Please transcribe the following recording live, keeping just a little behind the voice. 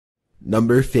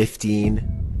Number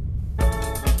 15.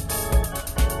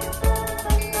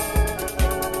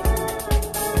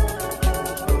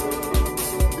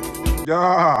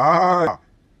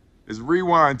 It's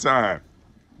rewind time.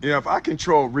 Yeah, if I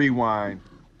control rewind,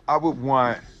 I would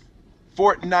want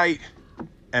Fortnite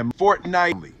and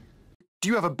Fortnite. Do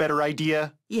you have a better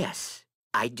idea? Yes,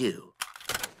 I do.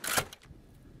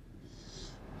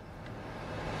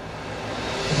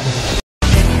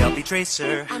 I'll be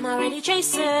Tracer. I'm already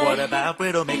Tracer. What about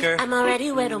Widowmaker? I'm already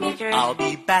Widowmaker. I'll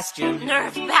be Bastion.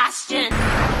 Nerf Bastion.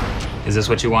 Is this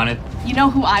what you wanted? You know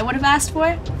who I would have asked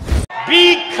for?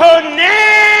 Be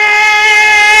connect!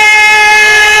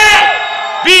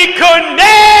 Be connect!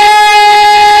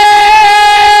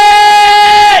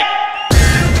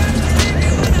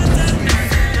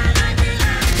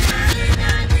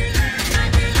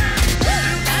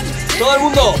 Todo el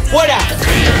mundo, fuera!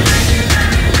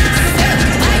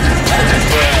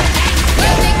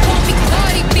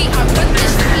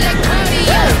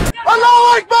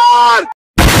 Allahu Akbar!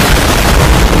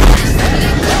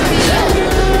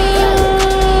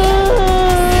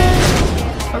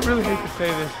 I really hate to say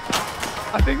this.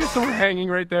 I think there's someone hanging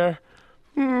right there.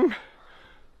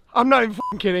 I'm not even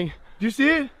f***ing kidding. Do you see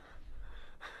it?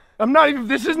 I'm not even,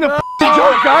 this isn't a f***ing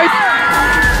joke, guys!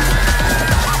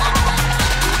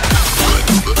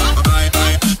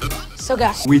 So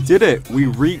guys, We did it. We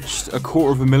reached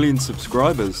 250,000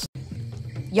 subscribers.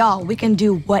 y'all, we can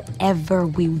do whatever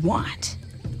we want.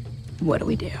 What do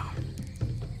we do?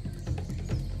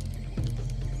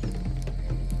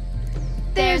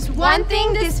 There's one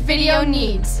thing this video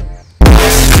needs.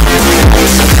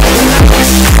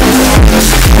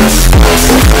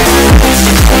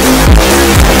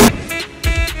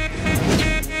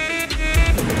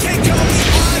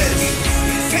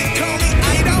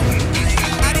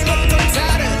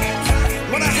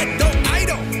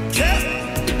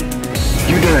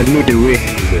 You don't know the way.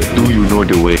 Do you know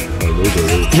the way? I know the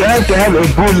way. You have to have a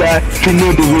Ebola to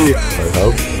know the way. I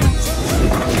have.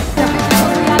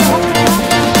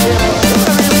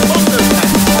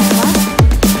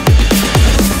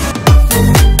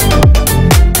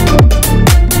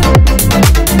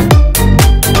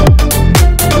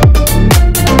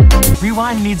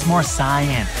 Rewind needs more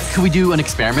science. Could we do an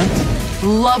experiment?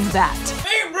 Love that.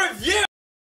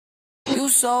 You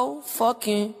so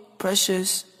fucking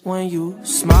precious when you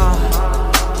smile.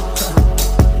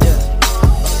 Yeah.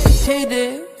 Hit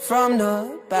it from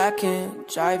the back and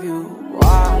drive you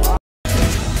wild.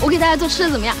 我给大家做吃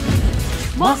的怎么样？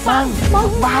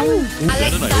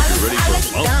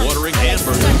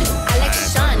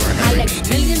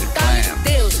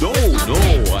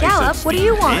 Gallop, what do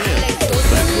you want?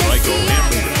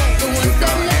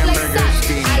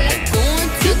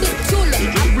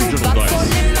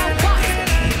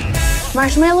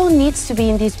 Marshmallow needs to be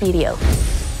in this video.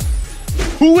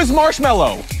 Who is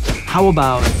Marshmallow? How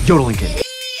about yodeling kid?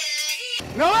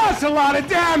 Now that's a lot of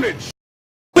damage!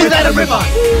 Without a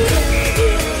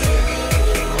ribbon!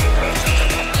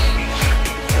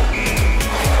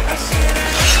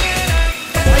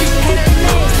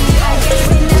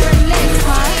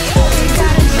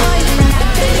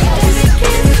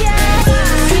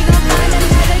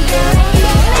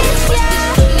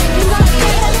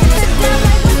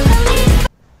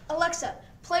 Alexa,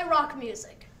 play rock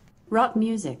music. Rock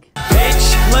music.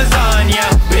 Bitch lasagna,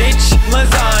 bitch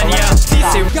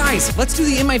lasagna. Guys, let's do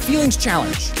the In My Feelings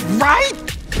challenge. Right?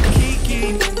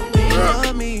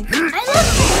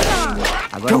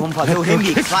 Agora vamos fazer o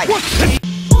remix, vai.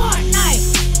 Fortnite,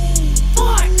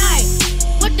 Fortnite.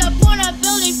 What the point of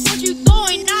building for you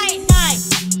going night night?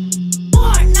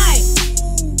 Fortnite,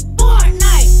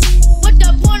 Fortnite. What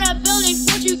the point of building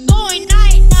for you going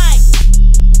night night?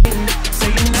 So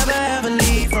you never ever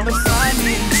leave from beside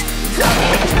me.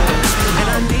 And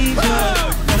I need you,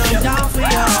 and I'm down for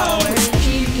you always.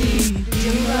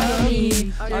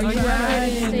 Are you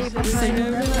ready?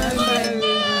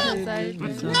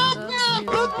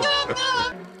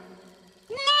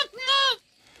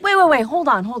 Wait, hold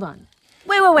on.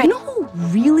 Wait. You know who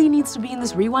really needs to be in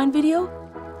this Rewind video?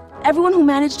 Everyone who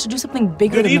managed to do something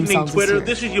bigger than themselves Twitter.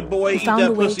 this This is your boy, Eat found That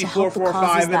a way Pussy to help the 445,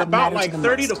 causes and that about matter like to the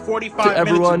 30 to most. 45 To minutes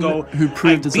everyone ago, who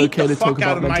proved it's I beat okay the to talk fuck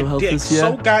out about of mental my health dick this year,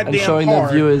 so goddamn and showing their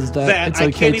hard viewers that it's I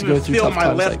okay can't to go even through feel tough my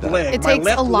times left like that. leg. It My takes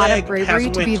left a lot leg of bravery has to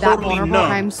went be that totally vulnerable, numb.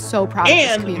 and I'm so proud of this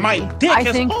And community. my dick I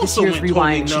has think this also year's went totally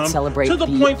Rewind should numb celebrate to the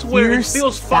point where it fierce,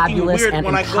 feels fucking fabulous, weird and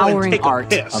when I go and empowering take a art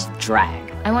piss. of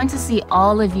drag. I want to see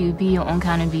all of you be your own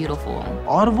kind of beautiful.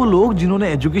 और वो लोग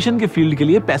जिन्होंने education के field के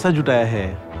लिए पैसा जुटाया है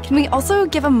Can we also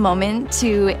give a moment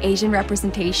to Asian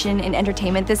representation in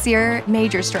entertainment this year?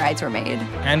 Major strides were made.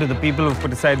 And to the people who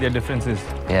put aside their differences.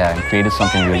 Yeah, and created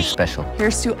something really special.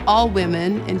 Here's to all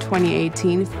women in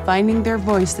 2018 finding their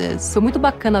voices. Foi muito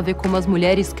bacana ver como as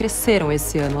mulheres cresceram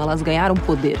esse ano, elas ganharam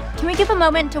poder. Can we give a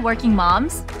moment to working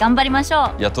moms?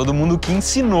 Ganbarimashou. E a todo mundo que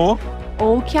ensinou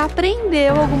ou que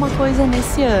aprendeu alguma coisa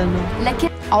nesse ano.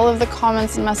 All of the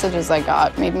comments and messages I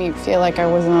got made me feel like I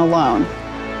wasn't alone.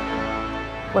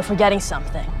 We're forgetting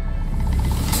something.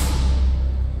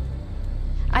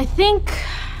 I think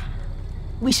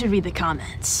we should read the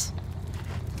comments.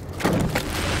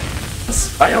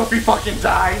 I hope you fucking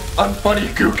die, unfunny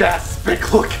gook-ass,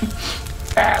 spick-looking,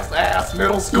 ass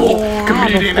middle school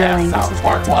comedian ass South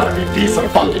Park wannabe piece of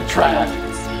fucking trash.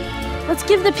 Let's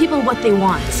give the people what they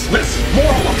want. Listen,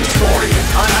 moral of the story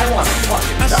is I want to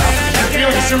fucking die. And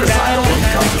feeling suicidal when you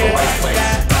come to the right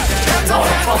place. I want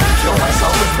to fucking kill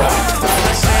myself with God.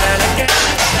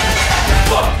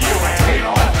 Fuck you, I hate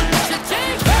all of you.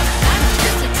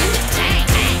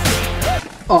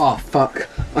 Oh, fuck.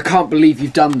 I can't believe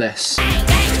you've done this.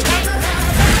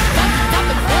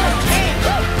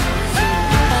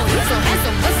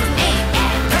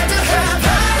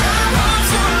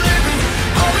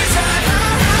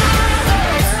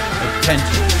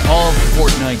 Attention, all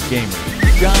Fortnite gamers.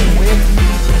 John Wick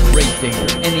needs a great danger,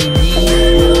 and he needs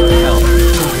help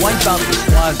to wipe out the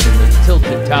squads in the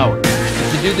Tilted Tower.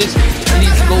 To do this, he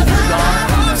needs to go star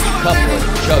on a couple of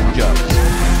chug jugs.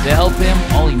 To help him,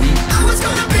 all he needs is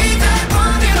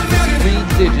 3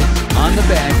 digits on the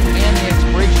bag and the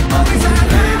expiration month.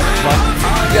 But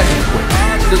just quick,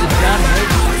 so the John Wick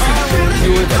can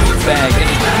secure the bag and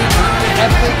achieve an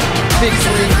epic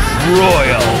victory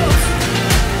royal.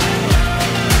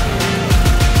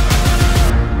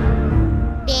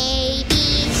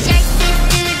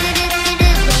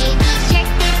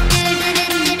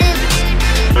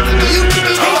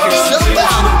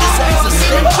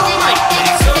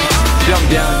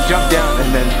 Jump down, and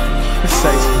then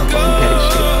say some fucking gay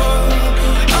shit.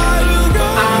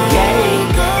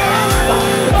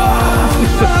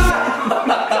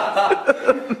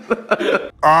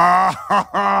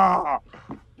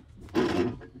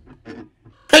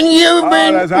 And you've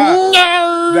been that's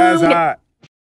hot. That's hot.